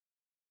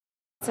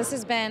This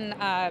has been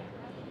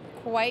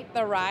quite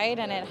the ride,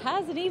 and it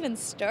hasn't even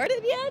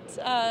started yet.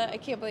 I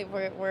can't believe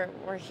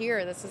we're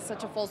here. This is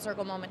such a full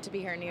circle moment to be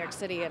here in New York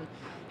City, and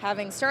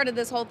having started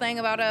this whole thing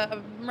about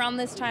around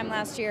this time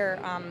last year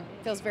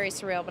feels very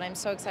surreal. But I'm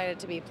so excited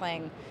to be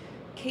playing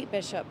Kate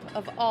Bishop,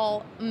 of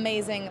all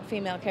amazing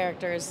female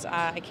characters.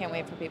 I can't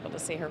wait for people to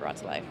see her brought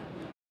to life.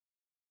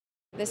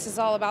 This is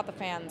all about the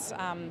fans.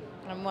 I'm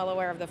well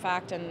aware of the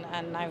fact,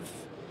 and I've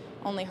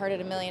only heard it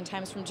a million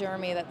times from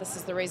Jeremy that this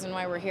is the reason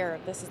why we're here.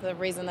 This is the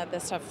reason that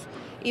this stuff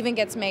even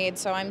gets made.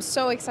 So I'm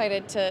so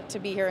excited to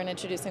be here and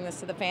introducing this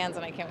to the fans,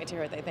 and I can't wait to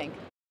hear what they think.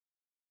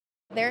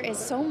 There is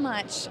so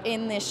much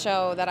in this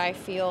show that I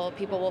feel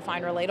people will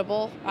find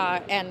relatable,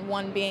 and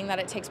one being that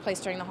it takes place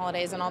during the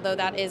holidays. And although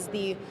that is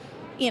the,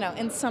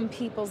 in some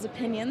people's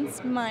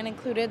opinions, mine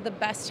included, the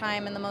best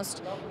time and the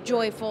most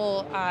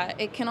joyful,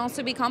 it can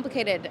also be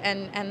complicated,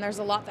 and there's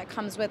a lot that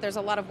comes with, there's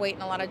a lot of weight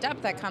and a lot of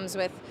depth that comes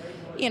with,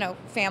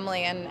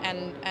 family,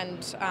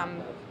 and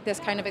this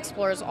kind of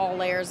explores all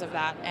layers of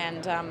that,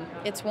 and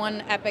it's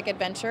one epic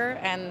adventure,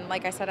 and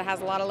like I said, it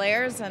has a lot of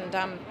layers, and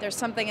there's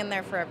something in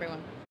there for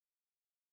everyone.